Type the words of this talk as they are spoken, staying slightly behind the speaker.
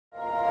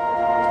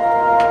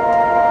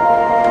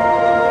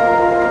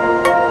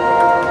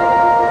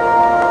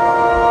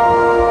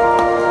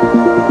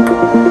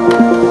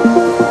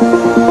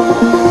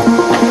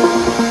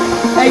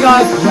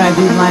guys,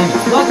 Randy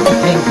Lamest. Welcome to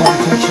Ping Pong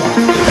Trickshots.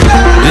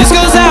 This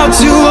goes out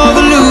to all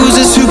the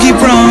losers who keep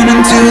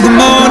running till the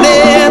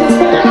morning.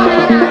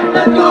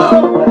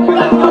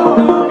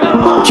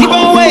 Keep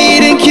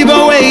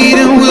on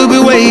waiting, we'll be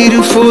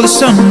waiting for the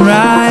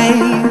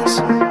sunrise.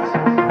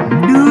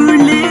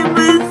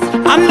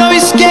 I know you're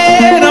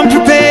scared, I'm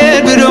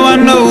prepared, but oh, I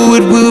know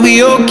it will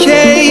be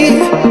okay.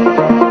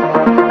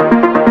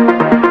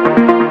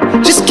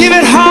 Just give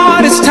it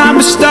hard, it's time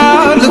to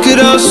start. Look at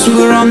us,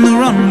 we're on the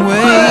runway.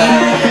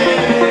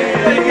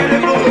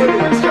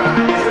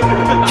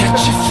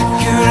 Catch a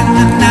flicker in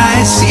the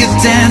night, see it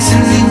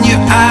dancing in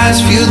your eyes.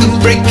 Feel the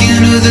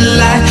breaking of the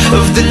light,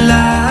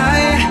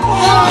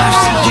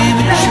 Life's a game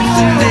of truth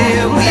and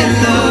dare. We are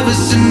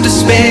lovers in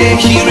despair.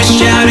 Hear us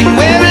shouting,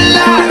 we're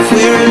alive,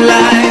 we're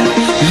alive.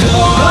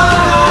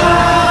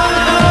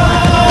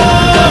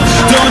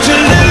 Don't you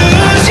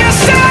lose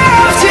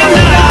yourself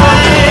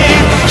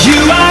tonight. You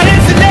are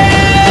infinite.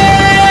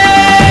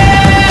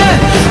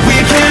 We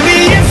can be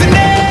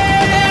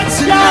infinite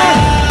tonight.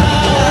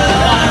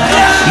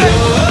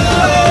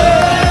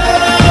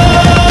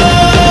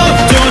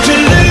 Don't you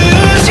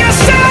lose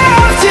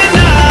yourself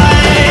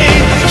tonight.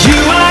 You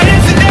are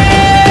infinite.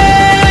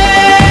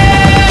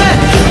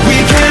 We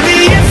can be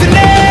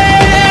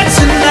infinite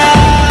tonight.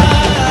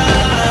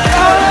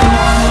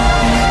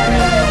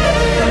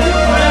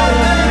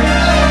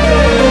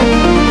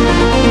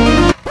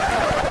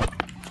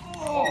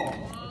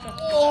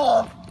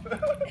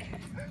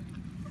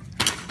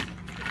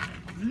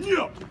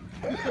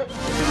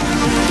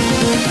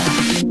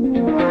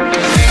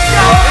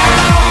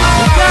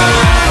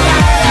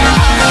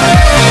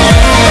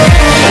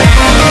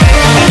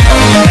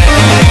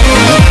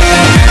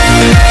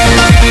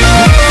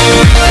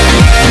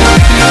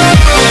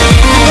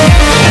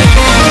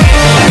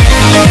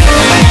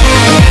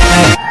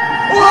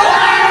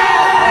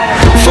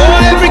 For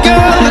every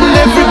girl and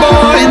every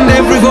boy and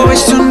every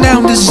voice turned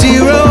down to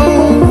zero.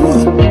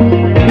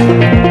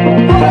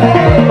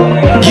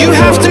 You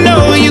have to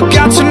know, you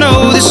got to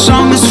know, this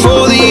song is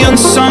for the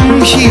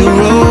unsung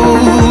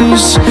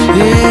heroes.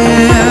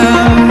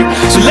 Yeah.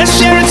 So let's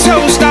share a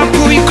toast, I'll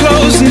pull you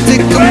close and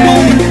take a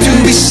moment to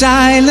be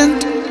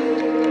silent.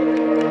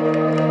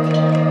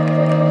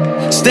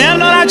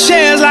 Stand on our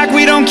chairs like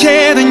we don't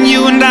care, then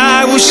you and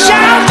I will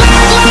shout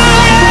like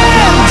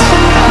lions.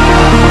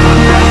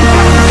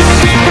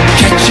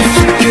 Catch a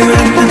flicker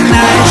in the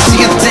night,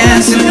 see it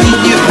dancing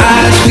in your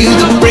eyes. Feel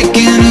the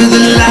breaking of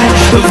the light,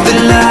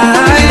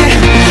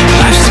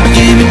 Life's a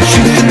game of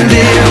truth and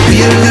dare. We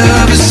are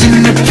lovers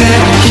in the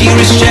bed. Hear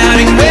us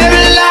shouting, we're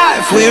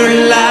alive, we're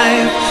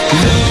alive.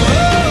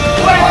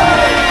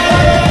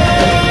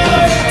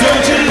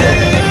 Don't you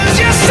lose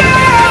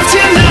yourself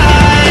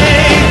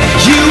tonight.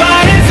 You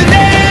are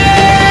infinite.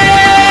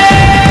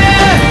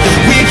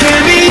 We can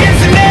be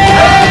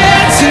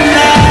infinite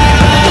tonight.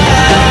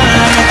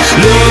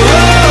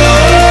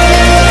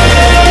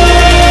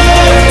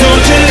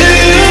 Don't you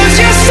lose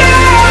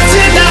yourself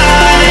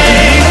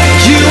tonight.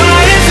 You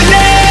are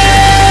infinite.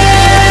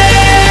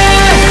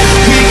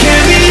 We can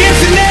be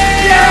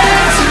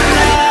infinite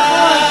tonight.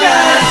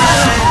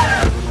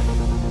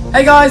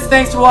 Hey guys,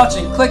 thanks for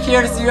watching. Click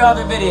here to see our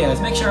other videos.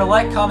 Make sure to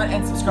like, comment,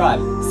 and subscribe.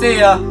 See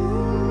ya!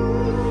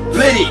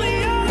 Ready,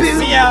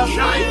 busy out.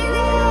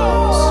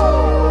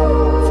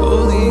 For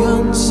the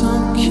unsung